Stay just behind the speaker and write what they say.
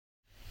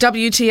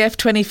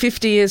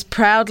WTF2050 is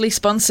proudly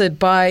sponsored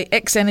by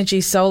X-Energy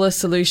Solar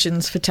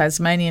Solutions for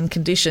Tasmanian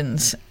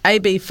conditions,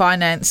 AB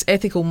Finance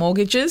Ethical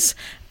Mortgages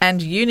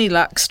and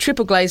Unilux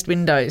Triple Glazed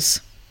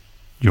Windows.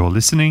 You're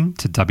listening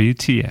to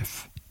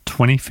WTF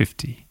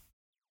 2050.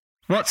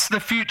 What's the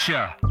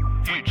future?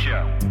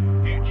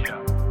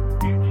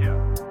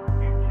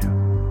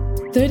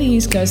 30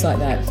 years goes like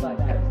that.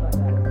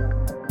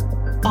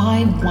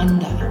 I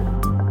wonder.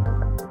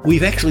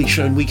 We've actually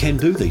shown we can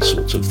do these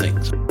sorts of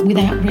things.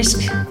 Without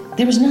risk,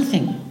 there is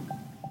nothing.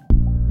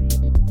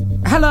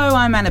 Hello,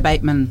 I'm Anna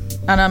Bateman.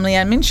 And I'm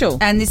Leanne Minshall.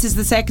 And this is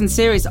the second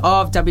series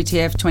of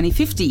WTF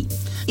 2050.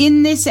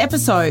 In this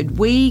episode,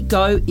 we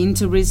go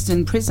into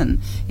Risdon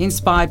Prison,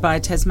 inspired by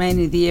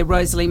Tasmanian of the Year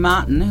Rosie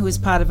Martin, who is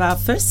part of our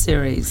first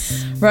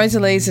series.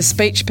 Rosie's a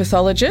speech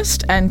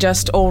pathologist and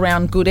just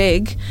all-round good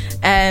egg.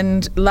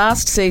 And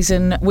last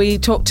season, we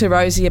talked to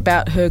Rosie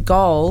about her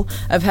goal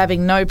of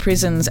having no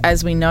prisons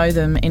as we know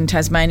them in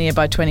Tasmania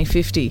by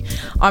 2050.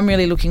 I'm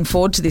really looking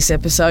forward to this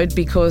episode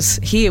because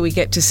here we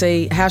get to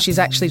see how she's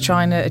actually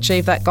trying to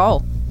achieve that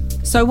goal.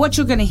 So what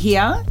you're going to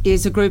hear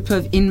is a group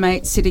of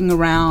inmates sitting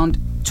around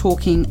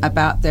talking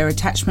about their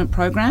attachment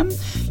program.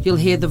 You'll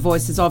hear the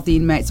voices of the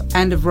inmates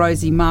and of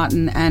Rosie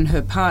Martin and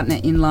her partner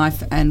in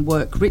life and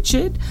work,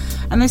 Richard.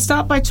 And they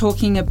start by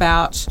talking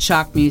about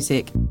shark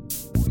music.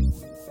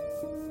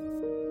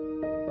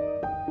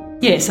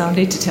 Yes, I'll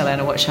need to tell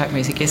Anna what shark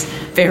music is.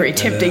 Very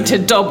tempting to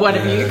dob one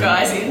of you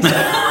guys in.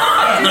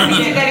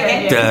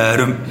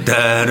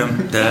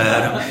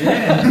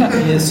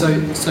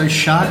 So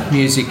shark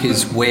music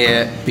is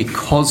where,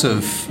 because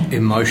of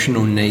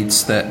emotional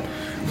needs that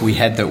we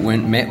had that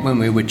weren't met when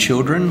we were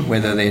children,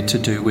 whether they're to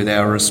do with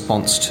our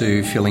response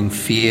to feeling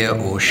fear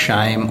or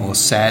shame or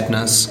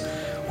sadness,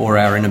 or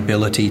our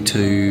inability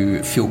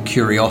to feel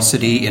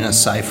curiosity in a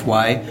safe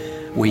way,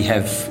 we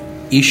have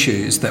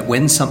issues that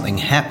when something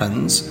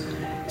happens,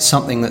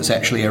 something that's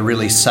actually a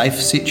really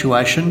safe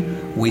situation,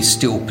 we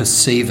still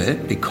perceive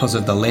it because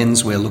of the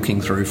lens we're looking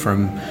through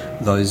from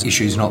those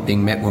issues not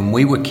being met when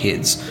we were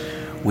kids.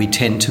 We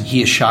tend to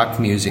hear shark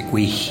music.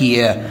 We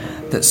hear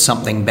that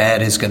something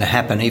bad is going to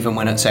happen even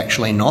when it's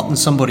actually not, and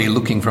somebody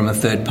looking from a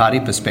third-party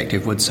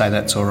perspective would say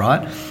that's all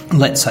right.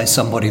 Let's say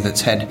somebody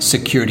that's had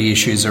security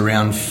issues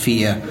around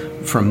fear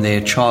from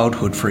their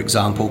childhood, for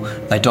example.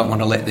 They don't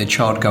want to let their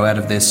child go out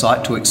of their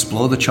sight to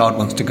explore. The child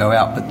wants to go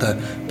out, but the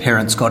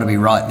parent's got to be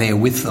right there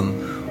with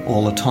them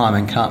all the time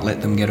and can't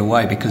let them get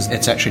away, because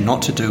it's actually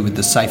not to do with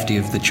the safety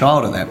of the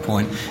child at that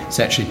point. It's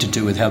actually to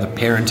do with how the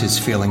parent is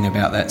feeling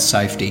about that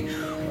safety.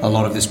 A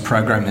lot of this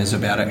program is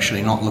about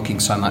actually not looking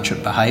so much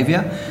at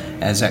behaviour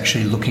as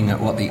actually looking at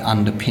what the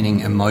underpinning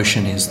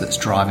emotion is that's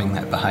driving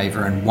that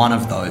behaviour, and one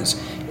of those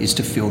is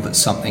to feel that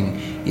something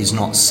is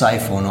not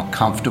safe or not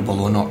comfortable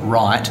or not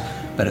right,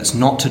 but it's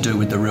not to do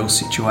with the real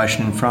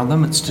situation in front of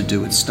them, it's to do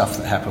with stuff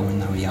that happened when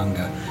they were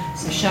younger.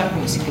 So shark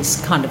music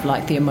is kind of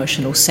like the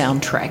emotional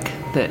soundtrack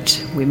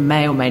that we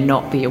may or may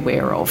not be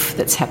aware of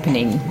that's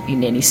happening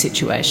in any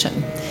situation.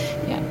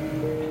 Yeah.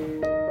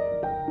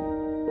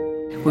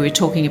 We were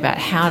talking about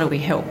how do we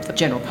help the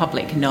general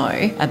public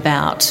know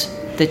about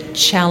the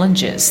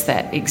challenges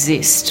that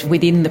exist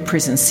within the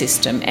prison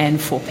system and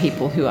for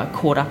people who are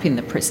caught up in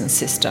the prison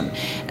system.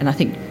 And I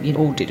think you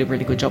all did a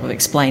really good job of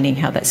explaining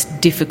how that's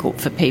difficult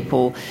for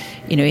people,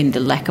 in the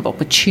lack of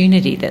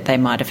opportunity that they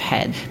might have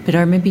had. But I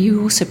remember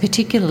you also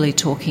particularly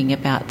talking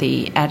about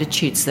the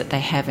attitudes that they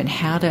have and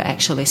how to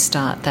actually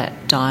start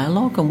that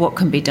dialogue and what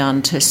can be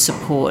done to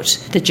support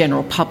the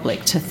general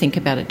public to think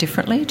about it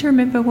differently. Do you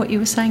remember what you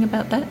were saying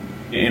about that?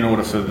 In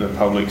order for the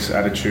public's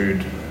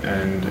attitude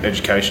and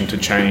education to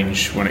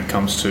change when it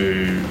comes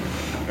to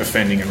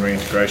offending and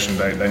reintegration,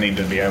 they need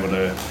to be able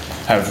to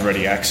have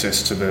ready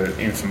access to the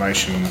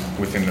information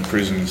within the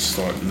prisons,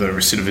 like the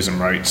recidivism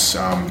rates,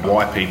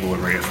 why people are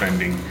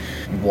reoffending,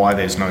 why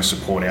there's no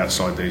support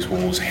outside these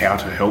walls, how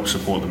to help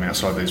support them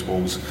outside these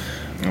walls.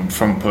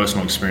 From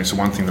personal experience, the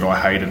one thing that I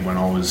hated when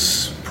I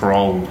was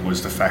paroled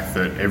was the fact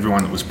that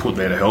everyone that was put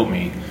there to help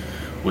me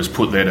was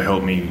put there to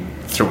help me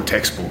through a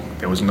textbook.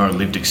 There was no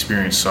lived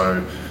experience.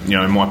 So,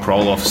 my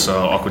parole officer,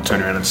 I could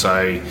turn around and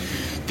say,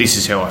 this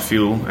is how I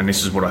feel and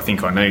this is what I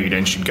think I need,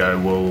 and she'd go,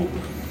 well,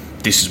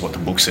 this is what the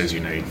book says you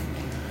need.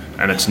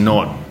 And it's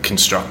not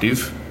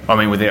constructive. I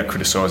mean, without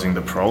criticising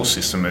the parole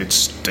system,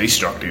 it's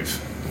destructive.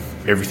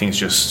 Everything's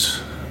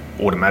just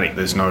automatic.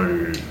 There's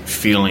no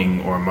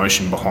feeling or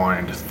emotion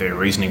behind their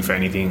reasoning for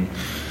anything.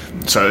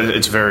 So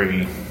it's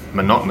very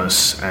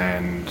monotonous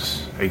and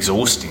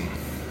exhausting.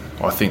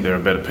 I think there are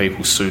better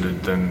people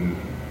suited than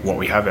what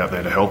we have out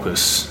there to help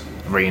us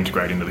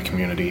reintegrate into the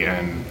community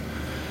and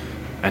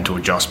to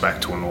adjust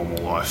back to a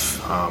normal life.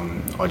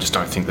 I just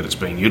don't think that it's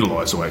being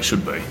utilised the way it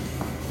should be.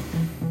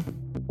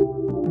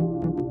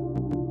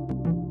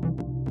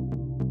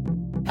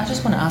 I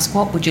just want to ask,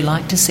 what would you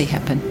like to see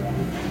happen?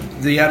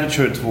 The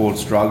attitude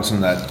towards drugs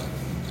and that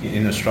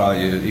in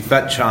Australia, if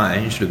that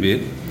changed a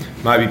bit,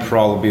 maybe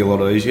parole would be a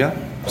lot easier.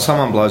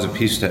 Someone blows a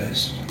piss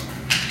test,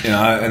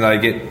 and they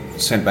get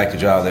sent back to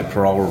jail, their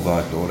parole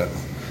revoked or whatever.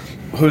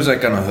 who's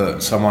that going to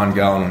hurt? Someone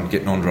going and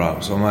getting on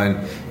drugs. I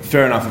mean,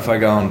 fair enough if they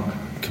go and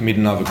commit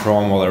another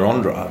crime while they're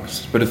on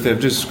drugs, but if they've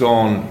just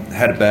gone,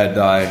 had a bad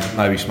day,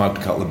 maybe smoked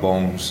a couple of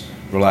bongs,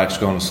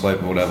 relaxed, gone to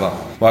sleep or whatever,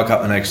 woke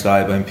up the next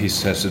day, been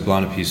piss tested,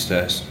 blown a piss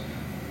test,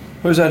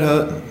 who's that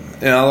hurt?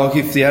 You know, like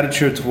if the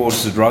attitude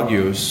towards the drug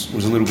use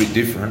was a little bit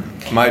different,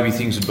 maybe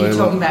things would be You're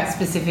talking about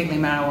specifically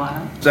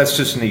marijuana? That's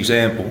just an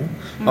example.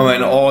 Mm-hmm. I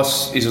mean,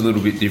 ice is a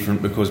little bit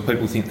different because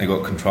people think they've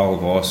got control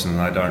of ice and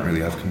they don't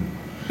really have,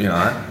 you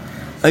know.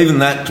 Even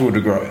that to a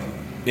degree.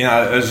 You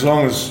know, as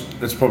long as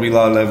it's probably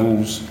low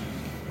levels,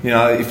 you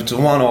know, if it's a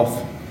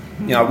one-off,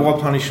 you know, why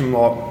punish them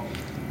like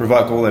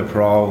revoke all their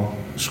parole,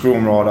 screw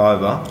them right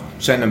over,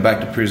 send them back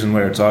to prison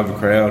where it's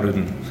overcrowded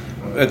and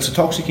it's a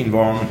toxic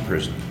environment,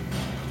 prison.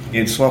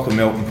 It's like a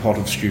melting pot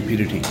of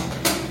stupidity.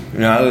 You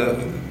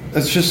know,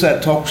 it's just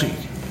that toxic.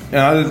 You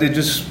know, they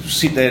just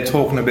sit there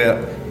talking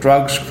about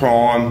drugs,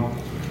 crime,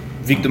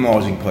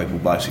 victimising people,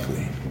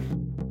 basically.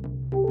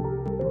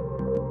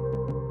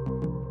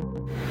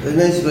 There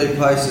needs to be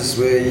places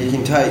where you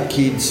can take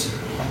kids,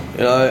 you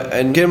know,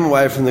 and get them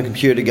away from the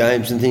computer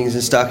games and things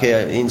and stuck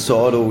out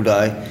inside all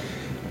day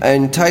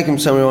and take them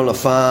somewhere on a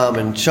farm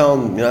and show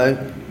them, you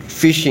know,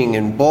 fishing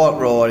and bike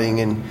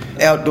riding and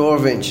outdoor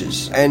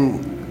adventures.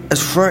 And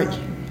it's free.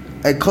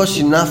 It costs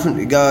you nothing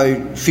to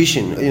go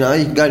fishing. You know,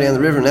 you can go down the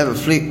river and have a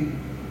flick.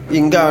 You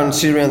can go and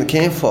sit around the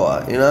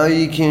campfire. You know,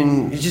 you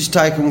just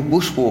take them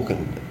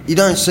bushwalking. You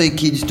don't see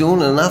kids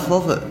doing enough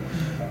of it.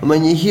 I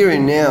mean, you're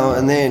hearing now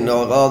and then,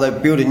 like, oh, they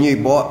built a new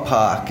bike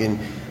park, and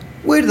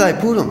where do they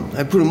put them?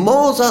 They put them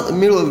miles up the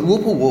middle of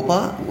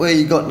Whoopa where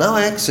you got no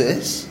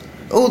access.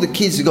 All the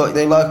kids have got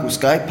their local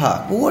skate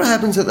park. But what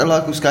happens at the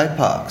local skate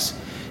parks?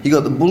 You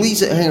got the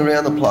bullies that hang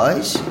around the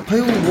place.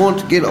 People want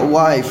to get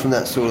away from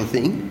that sort of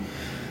thing.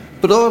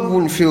 But I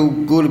wouldn't feel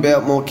good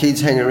about my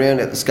kids hanging around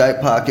at the skate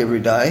park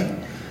every day.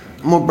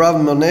 My brother,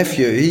 my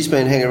nephew, he's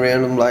been hanging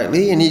around them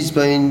lately and he's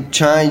been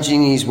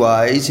changing his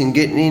ways and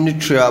getting into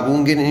trouble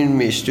and getting into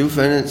mischief,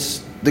 and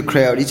it's the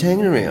crowd he's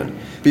hanging around.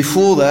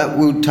 Before that,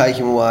 we'd take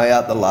him away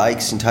out the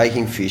lakes and take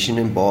him fishing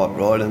and bike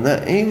riding and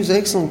that. And he was an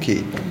excellent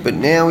kid. But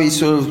now he's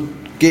sort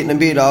of getting a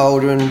bit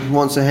older and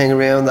wants to hang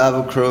around the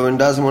other crew and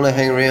doesn't want to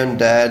hang around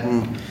Dad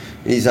and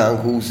his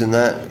uncles and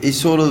that.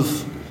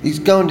 He's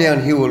going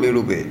downhill a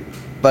little bit,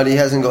 but he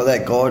hasn't got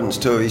that guidance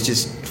too. He's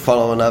just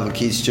following other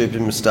kids'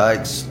 stupid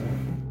mistakes.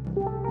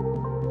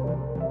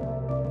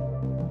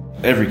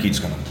 Every kid's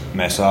going to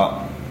mess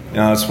up. You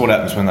know, that's what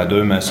happens when they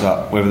do mess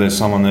up, whether there's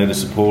someone there to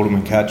support them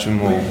and catch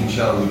them or... You can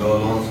show them the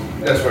guidelines.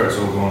 That's where it's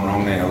all gone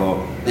wrong now,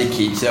 like. They're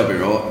kids, they'll be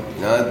right.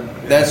 You know,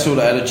 that sort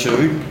of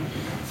attitude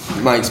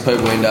makes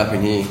people end up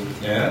in here.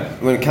 Yeah.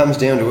 When it comes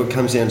down to it,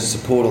 comes down to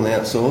support on the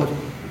outside,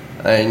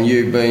 and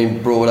you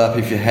being brought up,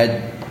 if you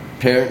had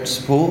parent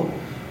support,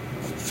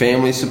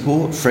 family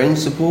support, friend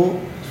support.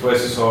 It's where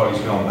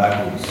society's gone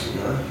backwards.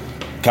 You know?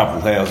 A couple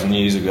of 1,000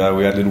 years ago,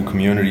 we had little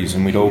communities,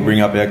 and we'd all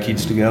bring up our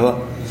kids together.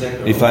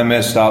 Exactly. If they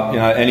messed up, you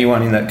know,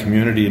 anyone in that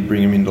community would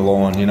bring them into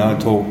line. You know,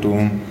 talk to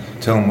them,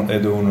 tell them what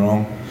they're doing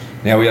wrong.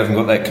 Now we haven't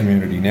got that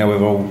community. Now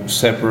we're all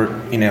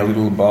separate in our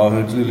little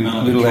abodes,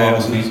 little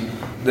houses.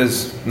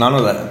 There's none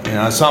of that. You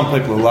know, some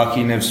people are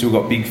lucky and they've still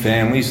got big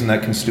families and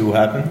that can still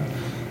happen.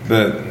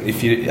 But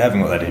if you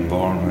haven't got that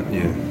environment,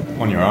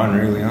 you're on your own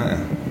really, aren't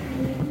you?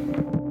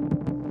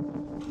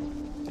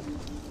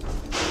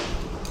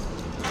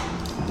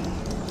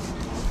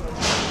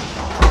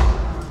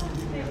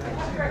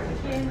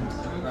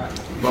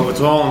 By the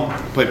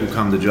time people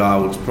come to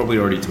jail, it's probably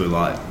already too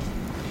late.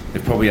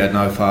 They've probably had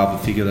no father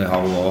figure their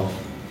whole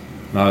life,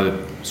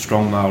 no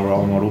strong male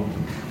role model.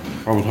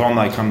 By the time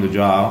they come to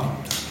jail,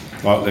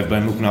 like they've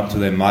been looking up to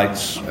their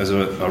mates as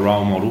a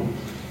role model,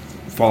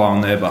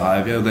 following their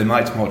behaviour. Their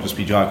mates might just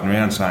be joking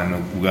around saying,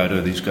 we'll go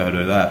do this, go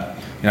do that.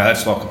 You know,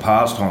 that's like a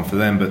pastime for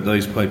them, but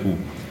these people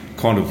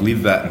kind of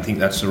live that and think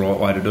that's the right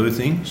way to do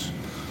things.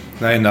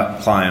 They end up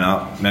playing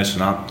up,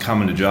 messing up,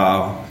 coming to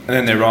jail, and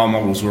then their role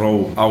models are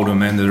all older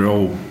men that are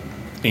all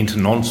into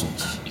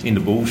nonsense, into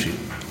bullshit.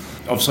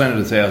 I've seen it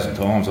 1,000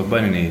 times. I've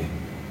been in here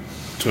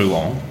too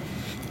long.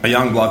 A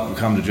young bloke will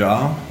come to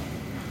jail,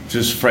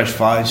 just fresh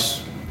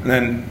face, and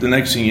then the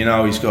next thing you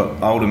know, he's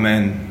got older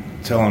men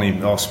telling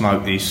him, oh,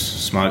 smoke this,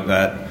 smoke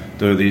that,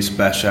 do this,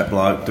 bash that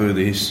bloke, do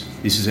this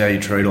is how you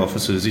treat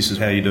officers, this is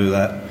how you do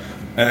that.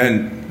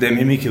 And they're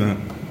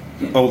mimicking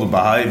all the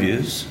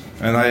behaviours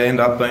and they end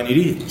up being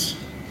idiots.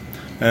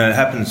 And it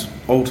happens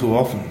all too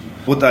often.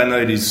 What they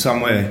need is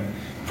somewhere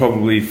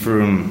probably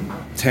from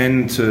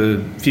 10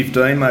 to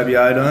 15, maybe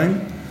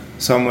 18,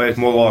 somewhere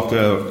more like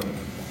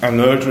a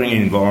nurturing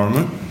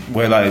environment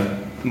where they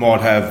might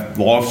have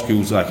life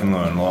skills they can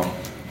learn, like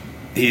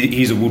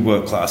here's a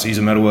woodwork class, here's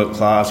a metalwork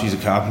class, here's a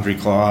carpentry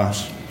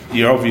class.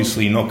 You're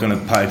obviously not going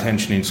to pay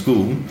attention in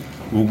school.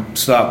 We'll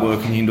start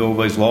working into all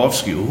these life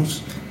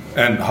skills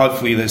and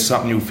hopefully there's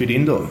something you'll fit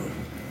into.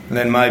 And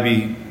then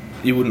maybe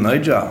you wouldn't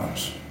need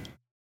jails.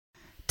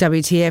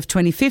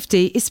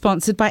 WTF2050 is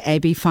sponsored by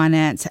AB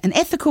Finance, an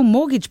ethical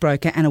mortgage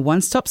broker and a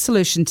one-stop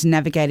solution to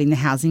navigating the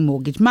housing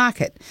mortgage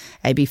market.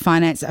 AB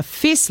Finance are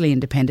fiercely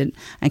independent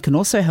and can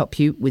also help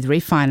you with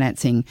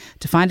refinancing.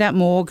 To find out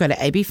more, go to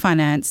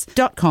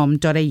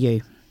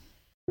abfinance.com.au.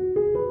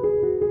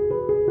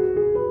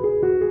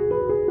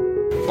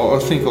 I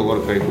think a lot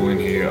of people in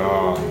here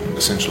are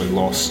essentially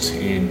lost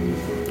in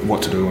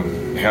what to do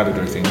and how to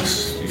do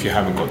things. If you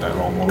haven't got that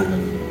role model,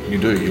 then you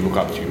do. You look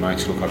up to your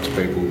mates, you look up to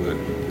people that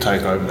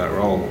take over that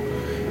role,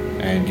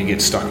 and you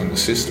get stuck in the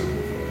system.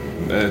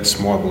 It's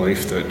my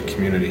belief that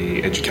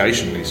community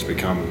education needs to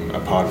become a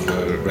part of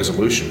the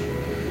resolution.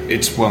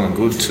 It's well and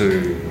good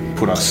to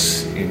put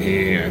us in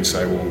here and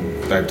say, well,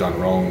 they've done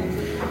wrong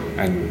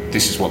and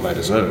this is what they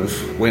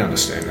deserve. We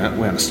understand that.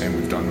 We understand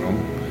we've done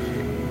wrong.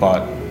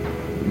 But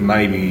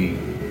maybe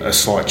a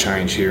slight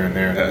change here and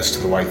there as to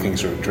the way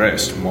things are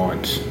addressed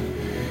might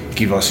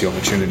give us the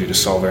opportunity to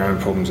solve our own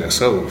problems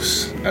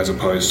ourselves, as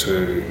opposed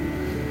to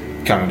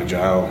coming to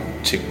jail,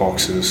 tick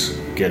boxes,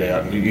 get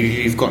out.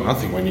 You've got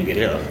nothing when you get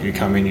out. You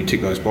come in, you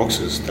tick those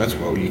boxes. That's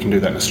well, you can do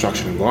that in a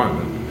structured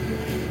environment.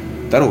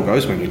 That all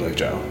goes when you leave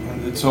jail.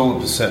 It's all a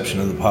perception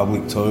of the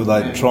public too.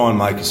 They try and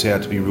make us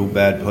out to be real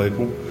bad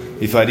people.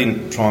 If they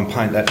didn't try and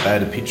paint that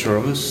bad a picture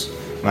of us,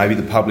 maybe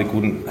the public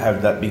wouldn't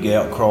have that big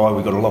outcry,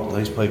 we've got to lock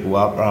these people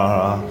up, rah,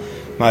 rah.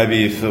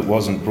 Maybe if it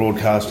wasn't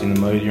broadcast in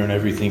the media and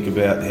everything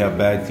about how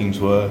bad things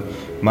were,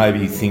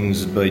 maybe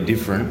things would be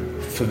different,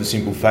 for the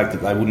simple fact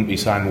that they wouldn't be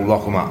saying, well,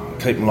 lock them up,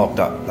 keep them locked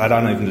up. They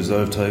don't even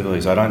deserve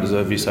TVs, they don't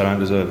deserve this, they don't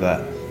deserve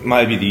that.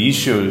 Maybe the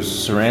issues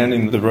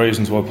surrounding the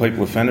reasons why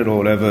people offended or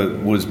whatever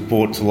was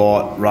brought to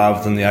light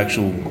rather than the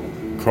actual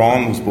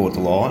crime was brought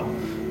to light.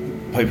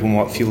 People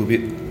might feel a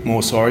bit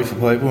more sorry for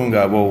people and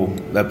go, well,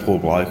 that poor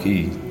bloke,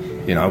 he,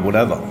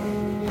 whatever.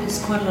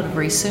 There's quite a lot of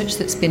research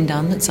that's been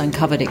done that's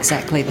uncovered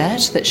exactly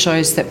that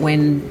shows that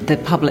when the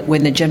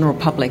general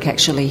public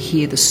actually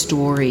hear the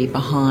story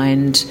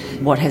behind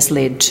what has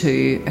led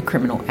to a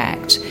criminal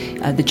act,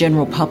 the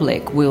general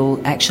public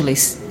will actually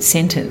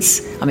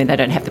sentence. I mean, they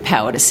don't have the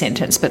power to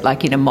sentence, but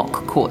like in a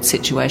mock court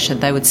situation,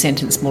 they would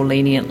sentence more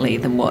leniently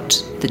than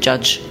what the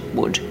judge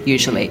would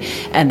usually,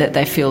 and that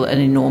they feel an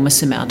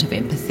enormous amount of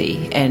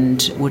empathy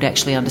and would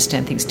actually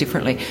understand things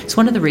differently. It's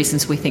one of the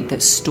reasons we think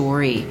that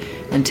story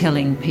and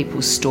telling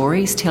people's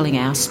stories, telling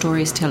our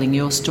stories, telling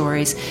your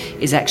stories,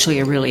 is actually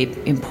a really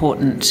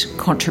important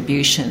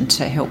contribution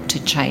to help to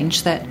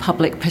change that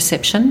public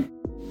perception.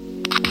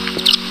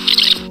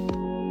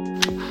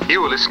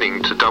 You are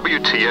listening to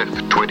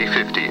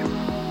WTF2050.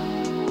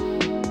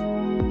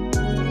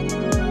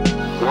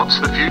 What's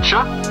the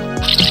future?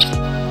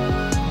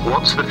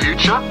 What's the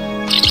future?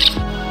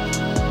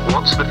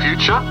 What's the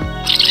future?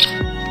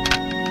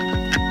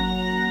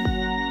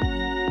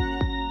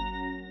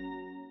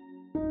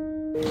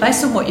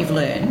 Based on what you've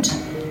learned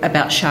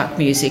about shark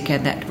music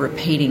and that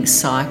repeating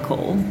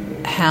cycle,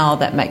 how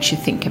that makes you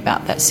think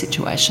about that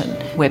situation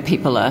where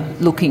people are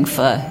looking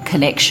for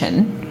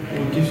connection.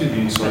 It gives you the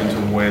insight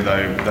into where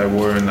they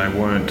were and they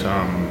weren't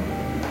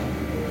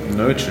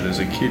nurtured as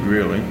a kid,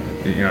 really.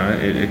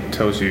 It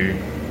tells you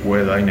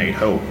where they need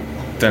help.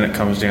 Then it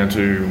comes down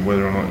to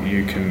whether or not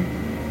you can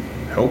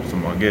help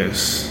them, I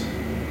guess,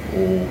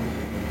 or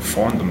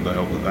find them the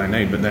help that they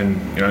need. But then,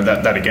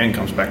 that again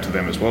comes back to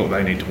them as well.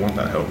 They need to want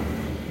that help.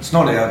 It's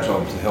not our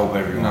job to help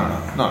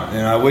everyone.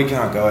 No. We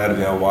can't go out of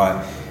our way.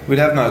 We'd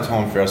have no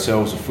time for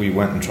ourselves if we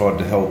went and tried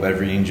to help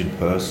every injured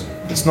person.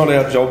 It's not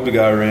our job to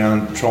go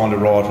around trying to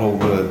right all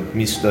the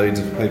misdeeds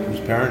of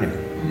people's parenting.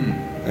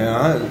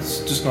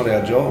 It's just not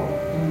our job.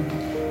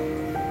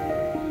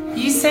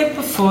 You said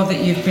before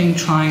that you've been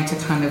trying to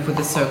kind of, with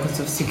the circles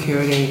of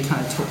security,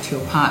 kind of talk to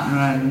your partner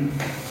and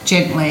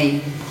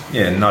gently...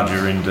 nudge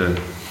her into...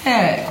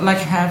 Yeah, like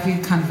how have you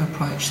kind of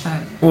approached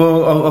that?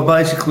 Well, I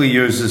basically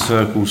use the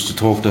circles to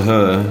talk to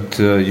her,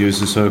 to use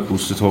the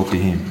circles to talk to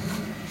him.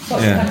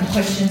 What kind of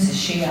questions has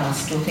she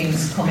asked or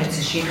comments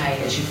has she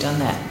made as you've done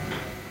that?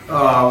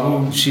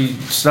 Well, she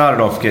started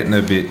off getting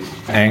a bit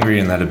angry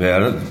and that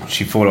about it.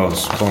 She thought I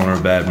was calling her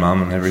a bad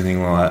mum and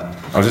everything like that.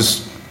 I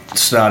just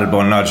started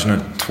by nudging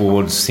her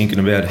towards thinking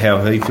about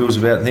how he feels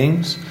about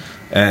things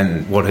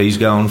and what he's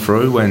going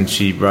through when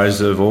she raised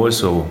her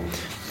voice, or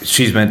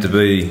she's meant to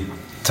be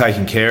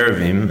taking care of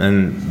him,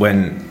 and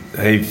when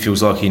he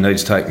feels like he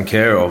needs taken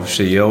care of,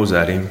 she yells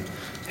at him,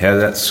 how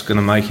that's going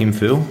to make him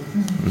feel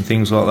and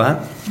things like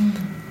that.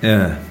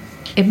 Yeah.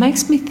 It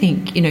makes me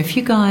think, if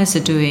you guys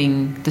are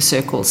doing the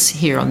circles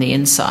here on the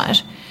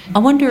inside, I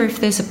wonder if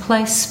there's a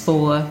place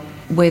for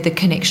where the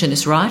connection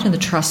is right and the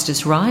trust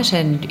is right,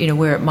 and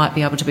where it might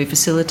be able to be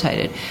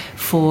facilitated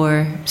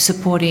for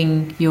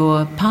supporting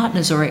your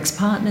partners or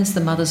ex-partners,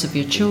 the mothers of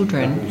your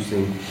children,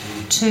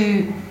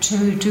 to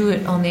do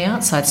it on the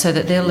outside so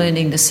that they're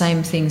learning the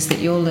same things that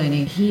you're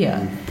learning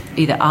here,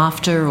 either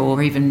after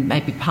or even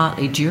maybe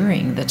partly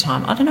during the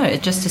time. I don't know,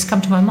 it just has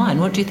come to my mind.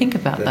 What do you think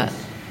about that?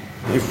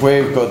 If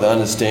we've got the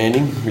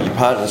understanding, but your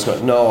partner's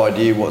got no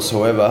idea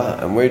whatsoever,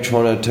 and we're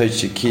trying to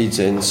teach the kids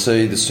and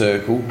see the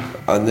circle,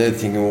 and they're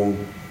thinking,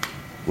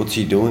 well, what's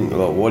he doing?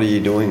 Like, what are you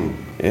doing?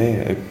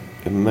 Yeah,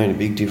 it made a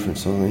big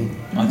difference, I think.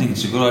 I think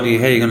it's a good idea.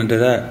 How are you going to do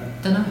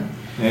that? Don't know.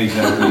 Yeah,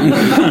 exactly.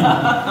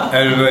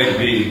 How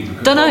be?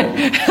 Don't know.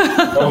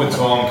 Over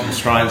time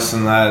constraints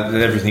and that,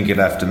 everything could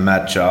have to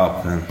match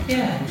up. And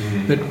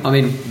But, I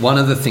mean, one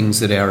of the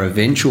things that our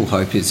eventual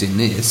hope is in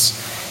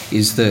this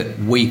is that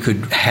we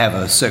could have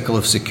a circle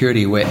of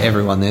security where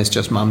everyone there's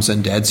just mums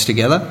and dads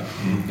together,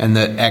 and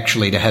that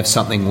actually to have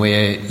something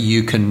where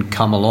you can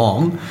come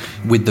along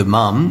with the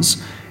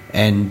mums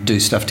and do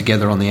stuff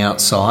together on the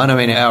outside. I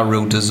mean, our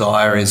real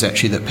desire is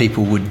actually that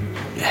people would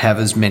have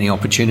as many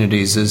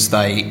opportunities as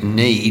they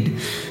need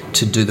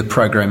to do the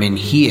program in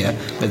here,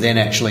 but then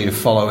actually to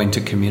follow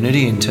into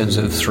community in terms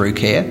of through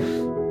care.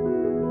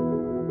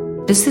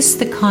 Is this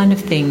the kind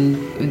of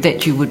thing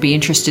that you would be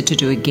interested to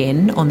do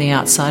again on the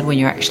outside when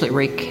you're actually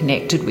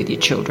reconnected with your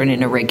children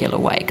in a regular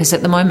way? Because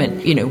at the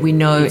moment, you know, we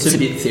know it's a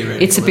bit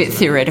theoretical. It's a bit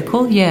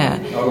theoretical, yeah.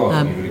 I'd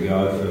like to give it a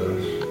go first.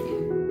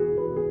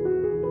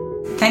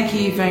 Thank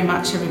you very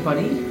much,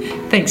 everybody.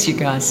 Thanks, you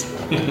guys.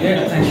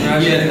 Yeah, thanks,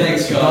 Rosie. Yeah,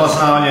 thanks, guys. Nice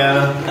knowing you,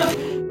 Anna.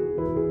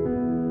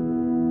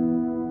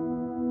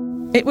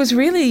 It was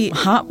really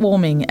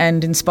heartwarming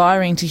and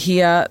inspiring to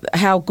hear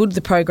how good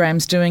the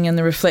program's doing and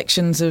the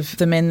reflections of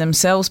the men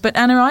themselves. But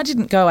Anna, I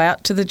didn't go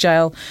out to the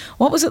jail.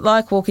 What was it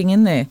like walking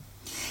in there?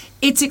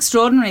 It's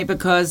extraordinary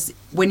because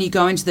when you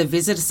go into the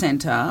visitor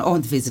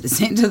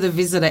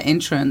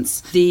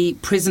entrance, the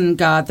prison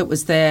guard that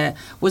was there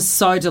was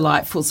so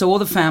delightful. So all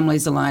the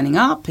families are lining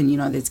up and, you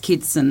know, there's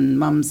kids and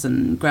mums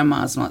and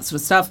grandmas and all that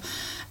sort of stuff.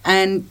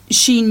 And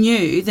she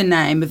knew the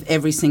name of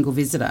every single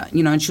visitor,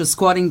 you know, and she was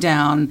squatting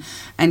down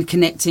and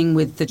connecting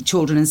with the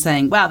children and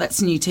saying, wow, that's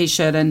a new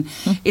T-shirt. And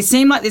it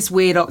seemed like this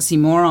weird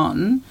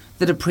oxymoron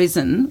that a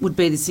prison would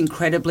be this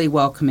incredibly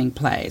welcoming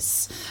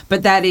place.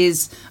 But that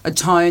is a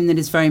tone that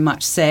is very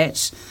much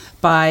set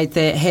by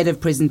the head of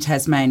Prison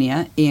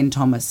Tasmania, Ian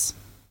Thomas.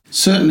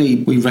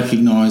 Certainly we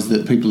recognise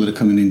that people that are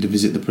coming in to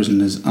visit the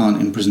prisoners aren't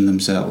in prison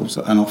themselves,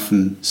 and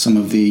often some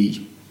of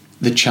the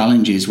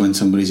challenges when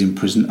somebody's in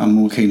prison are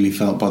more keenly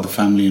felt by the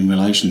family and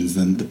relations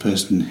than the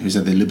person who's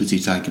had their liberty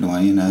taken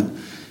away. You know,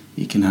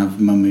 you can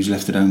have mum who's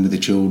left at home with the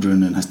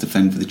children and has to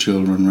fend for the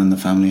children, run the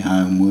family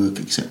home, work,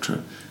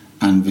 etc.,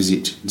 and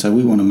visit. So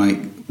we want to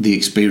make the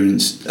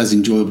experience as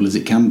enjoyable as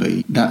it can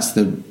be. That's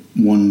the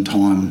one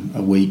time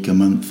a week, a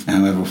month,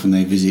 however often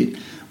they visit,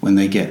 when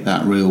they get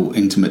that real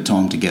intimate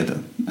time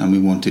together. And we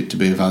want it to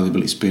be a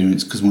valuable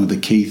experience because one of the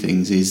key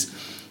things is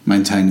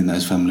maintaining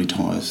those family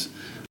ties.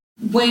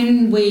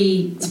 When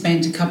we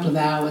spent a couple of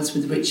hours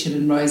with Richard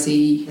and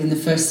Rosie in the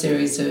first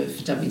series of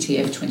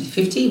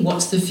WTF2050,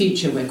 What's the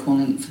Future, we're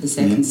calling it for the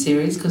second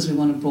series because we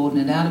want to broaden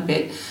it out a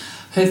bit,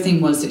 her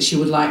thing was that she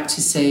would like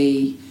to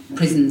see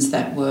prisons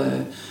that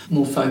were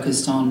more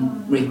focused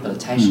on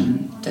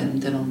rehabilitation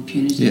than on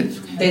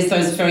punitive. Yeah. There's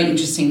those very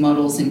interesting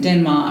models in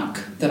Denmark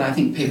that I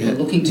think people are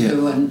looking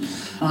to, and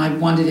I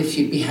wondered if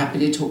you'd be happy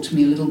to talk to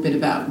me a little bit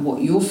about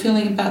what your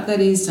feeling about that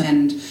is,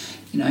 and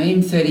you know,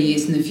 in 30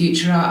 years in the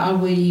future, are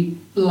we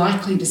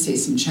likely to see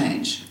some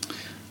change?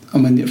 I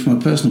mean, from a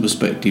personal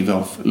perspective,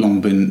 I've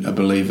long been a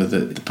believer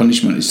that the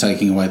punishment is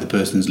taking away the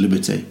person's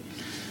liberty.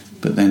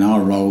 But then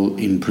our role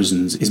in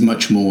prisons is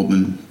much more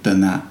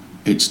than that.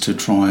 It's to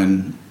try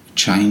and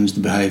change the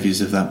behaviours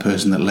of that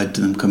person that led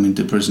to them coming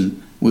to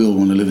prison. We all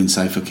want to live in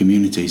safer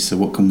communities, so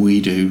what can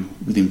we do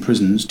within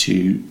prisons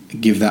to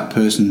give that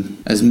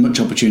person as much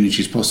opportunity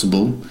as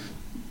possible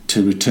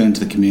to return to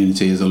the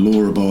community as a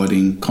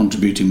law-abiding,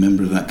 contributing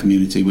member of that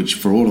community, which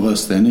for all of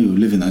us then who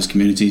live in those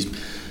communities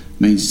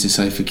means it's a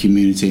safer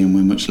community and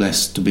we're much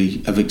less to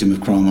be a victim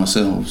of crime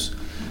ourselves.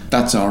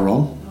 That's our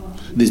role.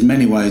 There's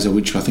many ways in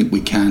which I think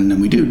we can,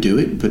 and we do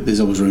it, but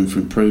there's always room for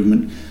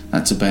improvement.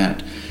 That's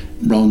about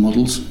role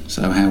models,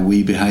 so how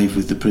we behave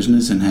with the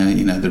prisoners and how,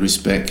 you know, the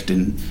respect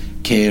and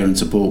care and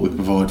support we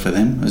provide for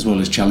them, as well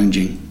as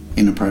challenging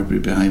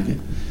inappropriate behaviour.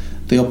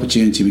 The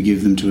opportunity we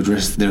give them to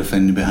address their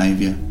offending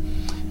behaviour.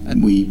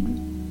 And we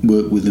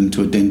work with them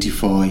to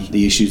identify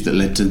the issues that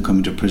led to them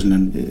coming to prison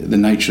and the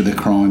nature of their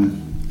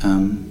crime,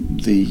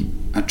 the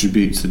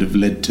attributes that have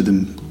led to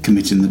them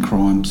committing the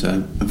crime,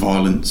 so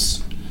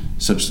violence,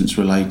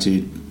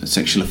 substance-related,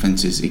 sexual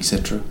offences,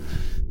 etc.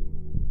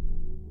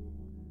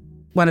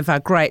 One of our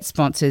great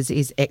sponsors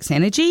is X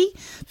Energy,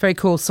 very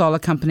cool solar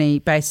company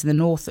based in the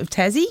north of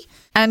Tassie.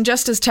 And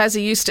just as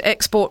Tassie used to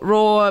export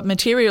raw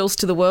materials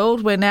to the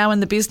world, we're now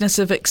in the business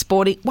of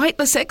exporting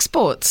weightless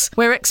exports.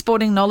 We're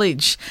exporting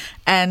knowledge,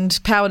 and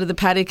Power to the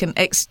Paddock and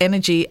X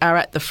Energy are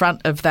at the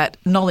front of that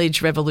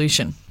knowledge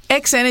revolution.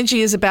 X Energy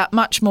is about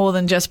much more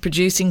than just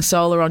producing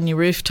solar on your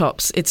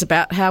rooftops. It's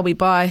about how we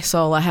buy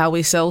solar, how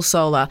we sell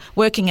solar,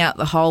 working out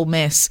the whole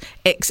mess.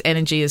 X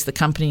Energy is the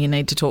company you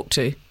need to talk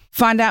to.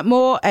 Find out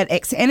more at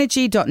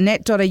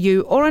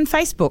xenergy.net.au or on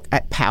Facebook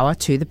at Power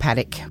to the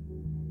Paddock.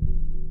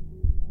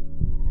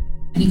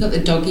 And you've got the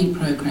doggy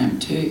program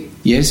too.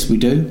 Yes, we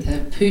do.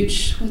 The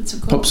Pooch, what's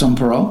it called? Pups on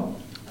Parole.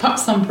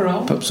 Pups on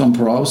Parole. Pups on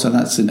Parole, so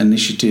that's an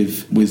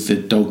initiative with the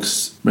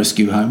Dogs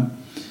Rescue Home.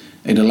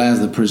 It allows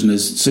the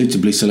prisoners,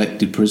 suitably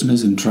selected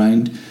prisoners and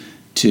trained,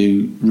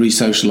 to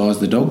re-socialise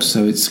the dogs.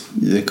 So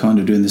they're kind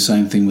of doing the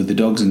same thing with the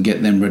dogs and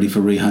get them ready for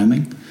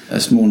rehoming. A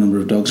small number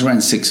of dogs,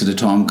 around 6 at a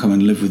time, come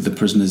and live with the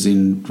prisoners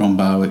in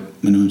Rombarwick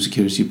Minimum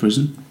Security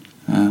Prison.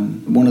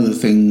 One of the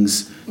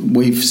things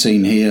we've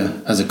seen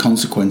here as a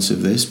consequence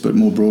of this, but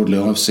more broadly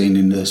I've seen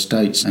in the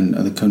States and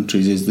other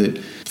countries, is that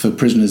for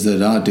prisoners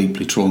that are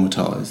deeply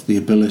traumatised, the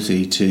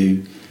ability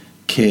to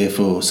care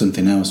for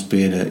something else,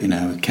 be it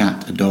a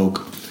cat, a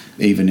dog,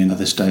 even in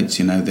other states,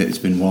 that it's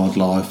been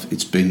wildlife,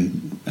 it's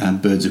been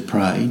birds of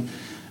prey,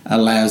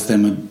 allows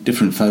them a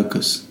different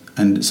focus.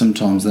 And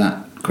sometimes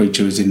that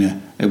creature is in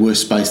a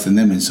worse space than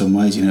them in some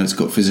ways. It's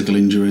got physical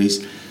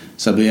injuries.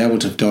 So be able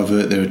to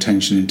divert their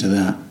attention into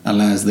that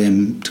allows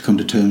them to come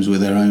to terms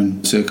with their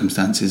own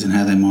circumstances and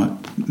how they might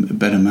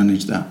better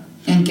manage that.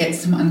 And get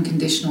some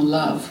unconditional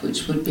love,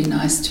 which would be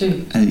nice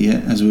too.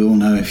 Yeah, as we all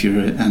know, if you're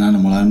an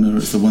animal owner,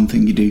 it's the one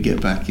thing you do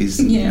get back is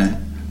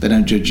they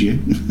don't judge you.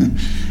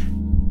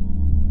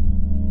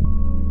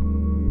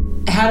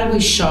 How do we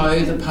show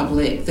the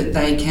public that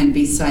they can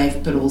be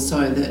safe, but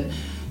also that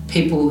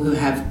people who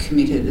have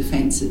committed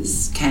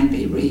offences can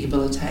be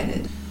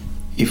rehabilitated?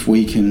 If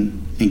we can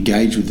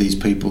engage with these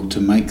people to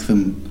make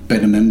them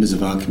better members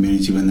of our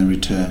community when they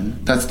return,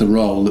 that's the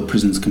role that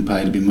prisons can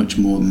play, to be much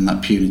more than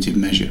that punitive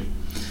measure.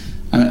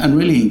 And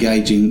really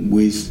engaging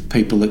with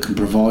people that can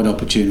provide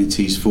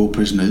opportunities for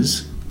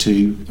prisoners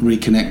to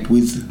reconnect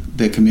with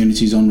their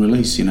communities on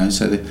release,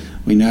 so that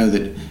we know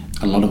that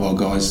a lot of our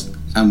guys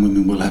and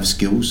women will have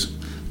skills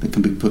that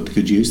can be put to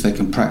good use. They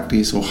can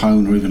practice or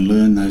hone or even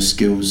learn those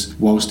skills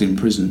whilst in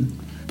prison.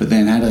 But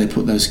then how do they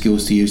put those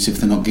skills to use if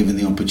they're not given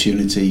the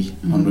opportunity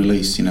on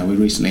release? We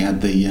recently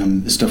had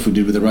the stuff we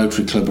did with the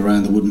Rotary Club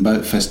around the Wooden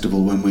Boat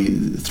Festival,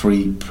 when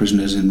 3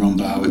 prisoners in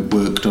Rombarwick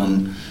worked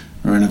on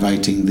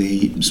renovating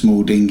the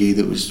small dinghy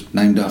that was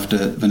named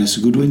after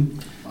Vanessa Goodwin,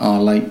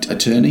 our late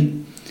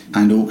attorney,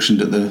 and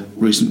auctioned at the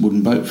recent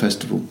Wooden Boat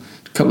Festival.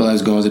 A couple of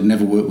those guys had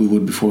never worked with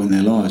wood before in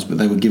their lives, but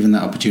they were given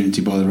that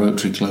opportunity by the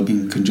Rotary Club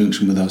in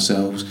conjunction with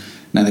ourselves.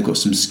 Now they've got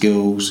some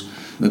skills.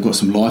 They've got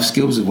some life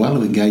skills as well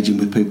of engaging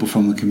with people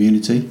from the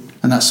community.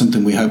 And that's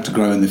something we hope to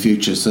grow in the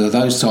future. So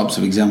those types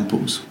of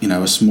examples,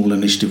 a small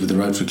initiative with the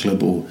Rotary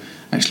Club, or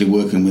actually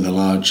working with a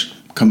large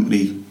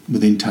company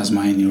within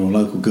Tasmania or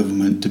local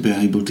government to be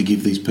able to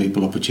give these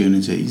people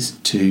opportunities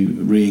to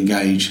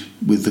re-engage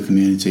with the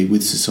community,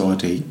 with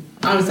society.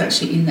 I was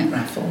actually in that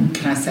raffle.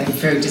 Can I say,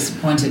 very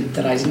disappointed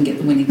that I didn't get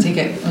the winning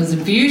ticket. It was a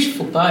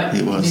beautiful boat.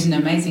 It was. Did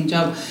an amazing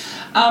job.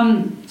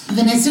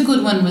 Vanessa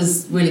Goodwin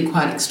was really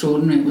quite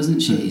extraordinary,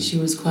 wasn't she? She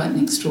was quite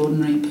an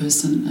extraordinary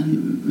person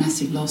and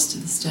massive loss to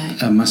the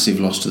state. A massive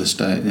loss to the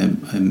state.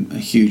 A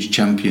huge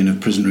champion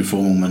of prison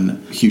reform and a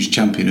huge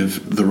champion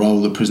of the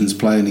role that prisons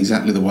play in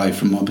exactly the way,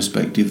 from my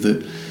perspective,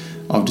 that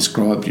I've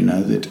described,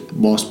 that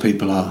whilst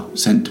people are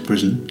sent to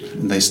prison,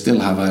 they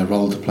still have a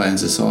role to play in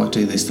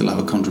society, they still have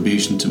a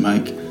contribution to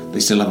make, they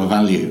still have a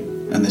value,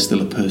 and they're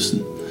still a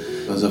person.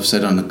 As I've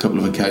said on a couple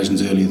of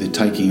occasions earlier, the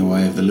taking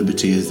away of the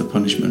liberty is the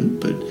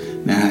punishment, but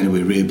now how do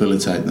we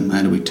rehabilitate them?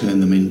 How do we turn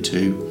them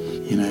into,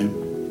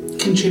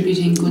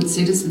 contributing good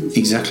citizens?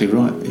 Exactly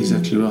right.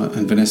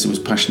 And Vanessa was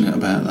passionate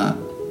about that,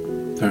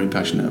 very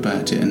passionate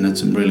about it, and had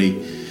some really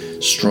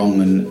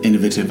strong and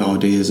innovative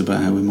ideas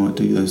about how we might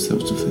do those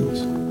sorts of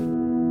things.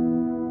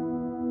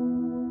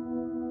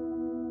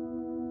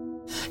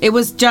 It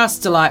was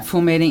just delightful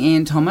meeting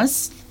Ian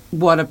Thomas.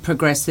 What a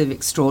progressive,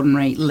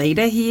 extraordinary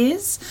leader he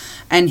is,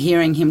 and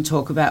hearing him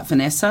talk about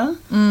Vanessa,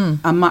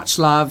 a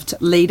much-loved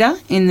leader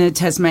in the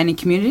Tasmanian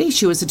community.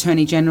 She was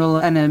Attorney General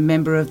and a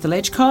member of the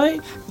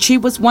LegCo. She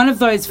was one of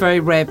those very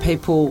rare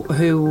people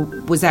who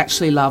was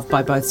actually loved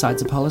by both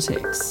sides of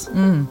politics.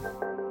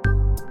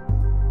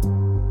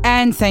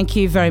 And thank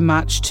you very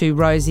much to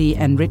Rosie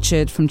and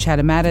Richard from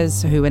Chatter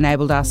Matters, who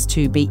enabled us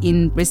to be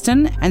in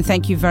Brisbane. And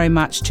thank you very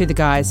much to the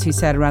guys who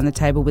sat around the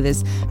table with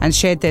us and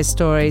shared their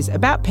stories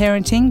about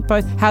parenting,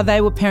 both how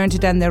they were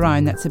parented and their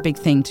own. That's a big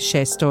thing, to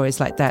share stories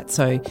like that.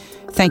 So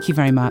thank you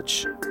very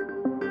much.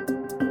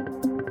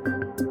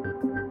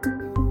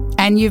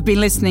 And you've been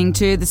listening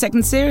to the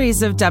second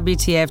series of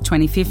WTF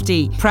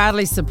 2050,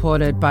 proudly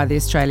supported by the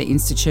Australia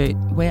Institute,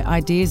 where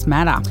ideas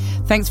matter.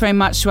 Thanks very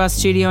much to our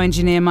studio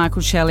engineer,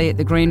 Michael Shelley at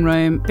the Green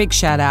Room. Big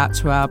shout out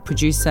to our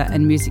producer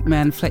and music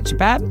man, Fletcher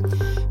Babb.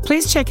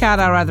 Please check out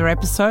our other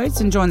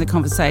episodes and join the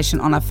conversation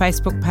on our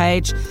Facebook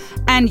page.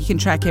 And you can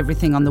track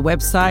everything on the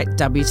website,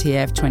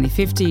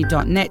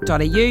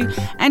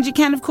 WTF2050.net.au. And you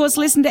can, of course,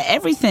 listen to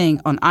everything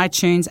on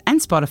iTunes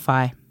and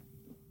Spotify.